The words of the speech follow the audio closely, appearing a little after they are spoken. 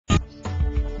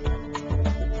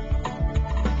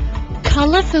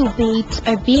Colorful beads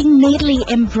are being neatly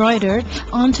embroidered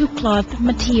onto cloth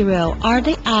material are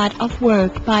the art of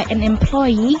work by an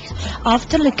employee of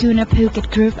the Laguna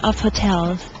Phuket group of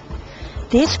hotels.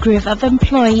 This group of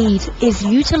employees is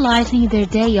utilizing their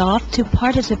day off to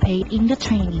participate in the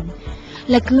training.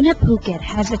 Laguna Phuket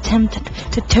has attempted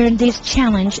to turn this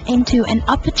challenge into an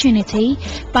opportunity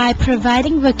by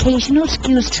providing vocational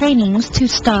skills trainings to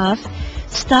staff.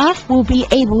 Staff will be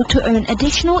able to earn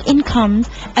additional income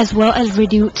as well as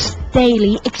reduce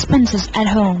daily expenses at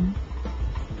home.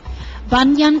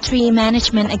 Banyan Tree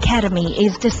Management Academy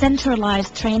is the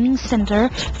centralized training center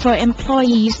for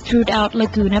employees throughout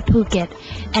Laguna Phuket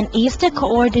and is the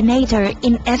coordinator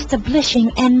in establishing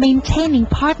and maintaining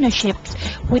partnerships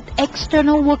with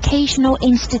external vocational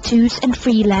institutes and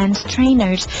freelance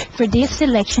trainers for this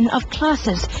selection of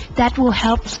classes that will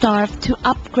help staff to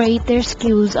upgrade their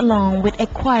skills along with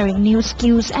acquiring new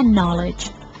skills and knowledge.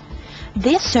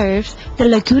 This serves the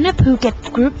Laguna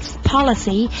Phuket Group's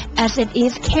policy as it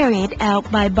is carried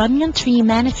out by Banyan Tree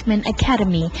Management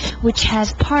Academy, which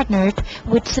has partnered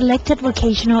with selected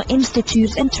vocational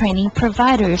institutes and training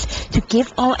providers to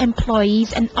give all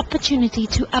employees an opportunity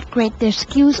to upgrade their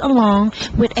skills along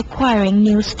with acquiring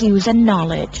new skills and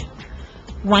knowledge.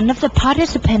 One of the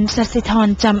participants,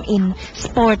 Sasiton Jam-in,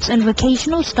 sports and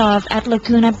vocational staff at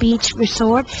Laguna Beach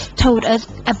Resort, told us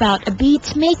about a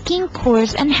beads making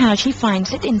course and how she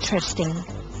finds it interesting.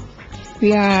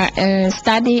 We are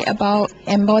study about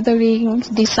embroidering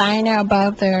designer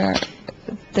about the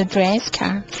dress.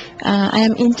 I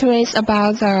am interested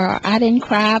about the art and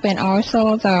craft and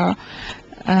also the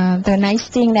nice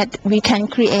thing that we can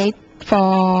create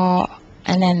for.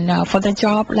 And then for the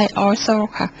job, like also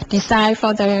design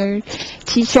for the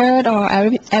t-shirt or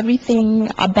everything,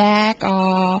 a bag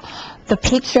or the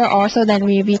picture also, then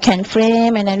we can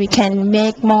frame and then we can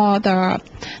make more the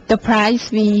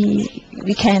price we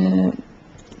can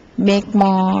make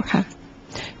more.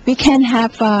 We can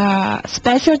have a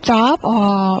special job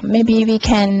or maybe we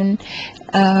can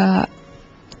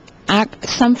ask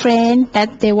some friends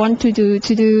that they want to do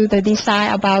the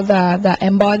design about the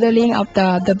embroidering of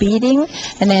the beading,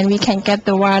 and then we can get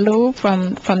the value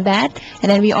from that. And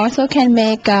then we also can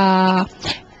make a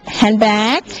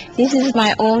handbag. This is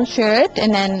my own shirt,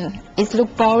 and then it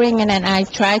look boring, and then I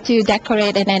try to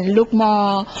decorate and then look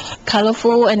more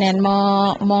colorful and then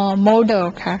more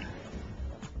model.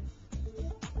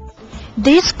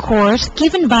 This course,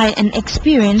 given by an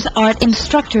experienced art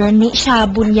instructor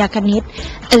Nisha Bunyakanit,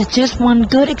 is just one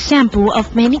good example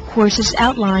of many courses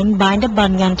outlined by the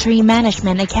Banyan Tree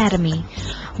Management Academy.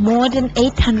 More than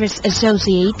 800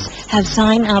 associates have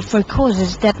signed up for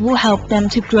courses that will help them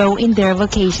to grow in their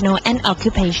vocational and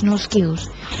occupational skills.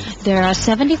 There are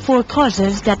 74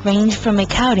 courses that range from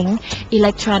accounting,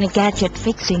 electronic gadget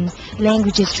fixing,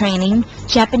 languages training,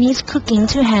 Japanese cooking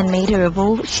to handmade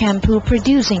herbal shampoo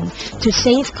producing, to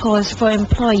sales course for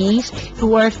employees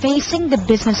who are facing the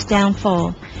business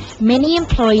downfall. Many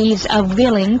employees are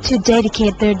willing to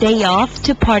dedicate their day off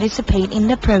to participate in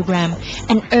the program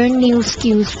and earn new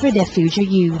skills for their future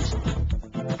use.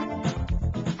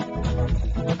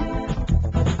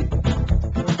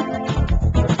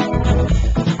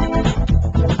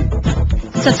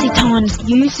 Sasiton's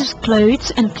uses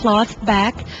clothes and cloth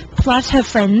bag, plus her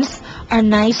friends, are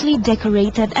nicely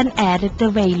decorated and added the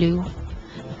value.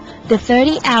 The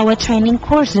 30-hour training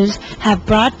courses have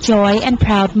brought joy and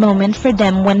proud moments for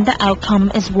them when the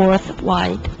outcome is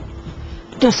worthwhile.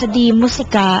 Dosadi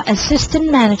Musika,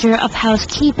 assistant manager of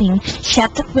housekeeping,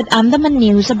 chatted with Andaman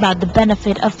News about the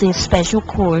benefit of this special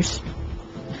course.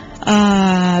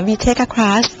 We take a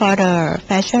class for the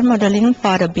fashion modeling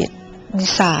for the bead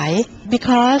design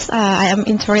because I am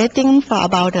interested for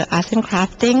about the arts and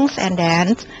craftings, and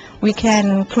then we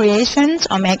can creations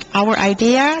or make our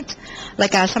ideas.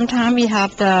 Like sometimes we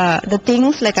have the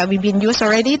things like we've been used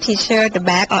already, t-shirt, the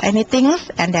bag or anything,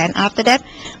 and then after that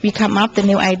we come up the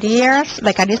new ideas.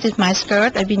 Like this is my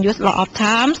skirt, I've been used a lot of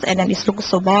times, and then it looks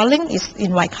so boring, it's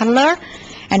in white color,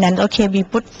 and then okay we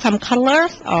put some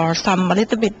colors or some a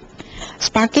little bit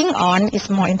sparkling on, is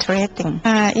more interesting.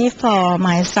 If for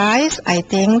my size, I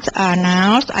think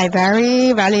now I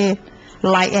very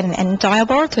like and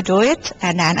enjoyable to do it,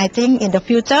 and then I think in the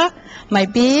future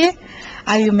maybe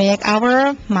I will make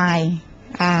my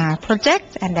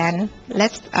project, and then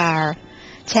let's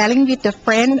sharing with the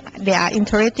friend they are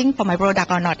interested for my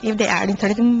product or not. If they are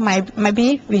interested,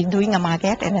 maybe we doing a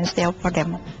market and then sell for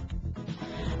them.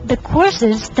 The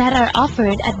courses that are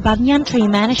offered at Banyan Tree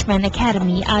Management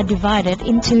Academy are divided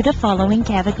into the following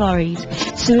categories,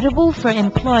 suitable for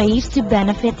employees to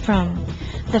benefit from.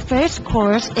 The first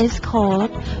course is called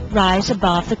Rise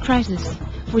Above the Crisis,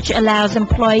 which allows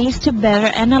employees to better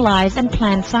analyze and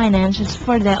plan finances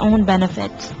for their own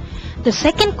benefits. The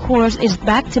second course is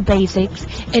Back to Basics.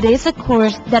 It is a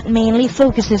course that mainly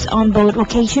focuses on both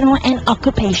vocational and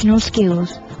occupational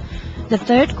skills. The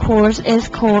third course is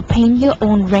called Paint Your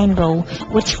Own Rainbow,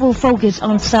 which will focus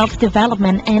on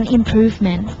self-development and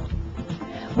improvement.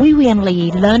 Vivian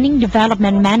Lee, Learning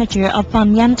Development Manager of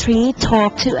Banyan Tree,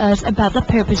 talked to us about the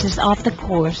purposes of the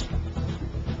course.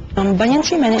 Banyan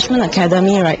Tree Management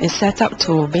Academy, right, is set up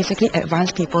to basically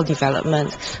advance people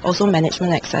development, also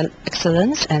management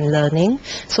excellence and learning.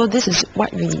 So this is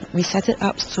what we set it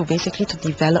up to basically to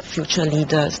develop future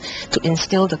leaders, to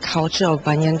instill the culture of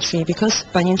Banyan Tree, because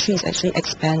Banyan Tree is actually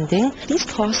expanding. These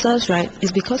courses, right,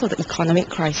 is because of the economic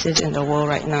crisis in the world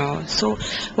right now. So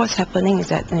what's happening is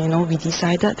that, we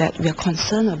decided that we are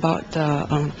concerned about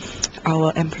the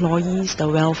our employees, the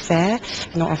welfare,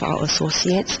 of our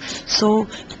associates. So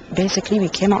basically we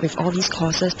came up with all these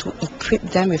courses to equip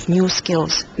them with new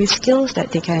skills, that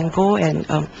they can go and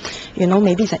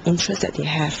maybe it's an interest that they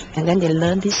have, and then they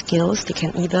learn these skills. They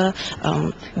can either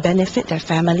benefit their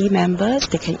family members,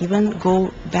 they can even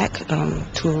go back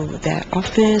to their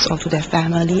office or to their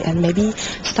family and maybe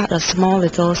start a small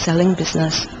little selling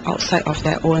business outside of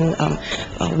their own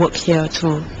work here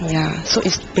too. Yeah, so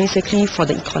it's basically for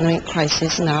the economic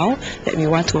crisis now that we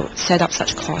want to set up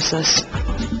such courses.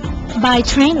 By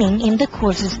training in the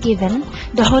courses given,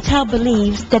 the hotel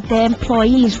believes that their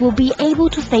employees will be able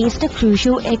to face the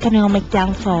crucial economic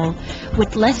downfall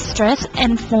with less stress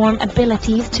and form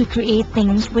abilities to create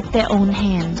things with their own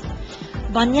hands.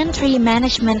 Banyan Tree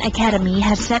Management Academy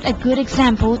has set a good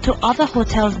example to other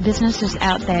hotels businesses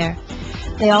out there.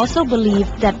 They also believe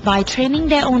that by training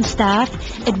their own staff,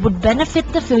 it would benefit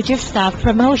the future staff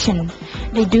promotion.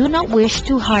 They do not wish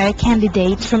to hire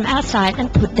candidates from outside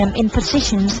and put them in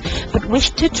positions, but wish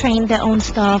to train their own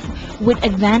staff with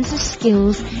advanced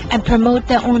skills and promote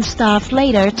their own staff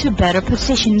later to better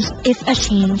positions if a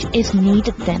change is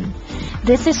needed then.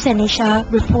 This is Senisha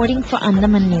reporting for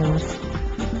Andaman News.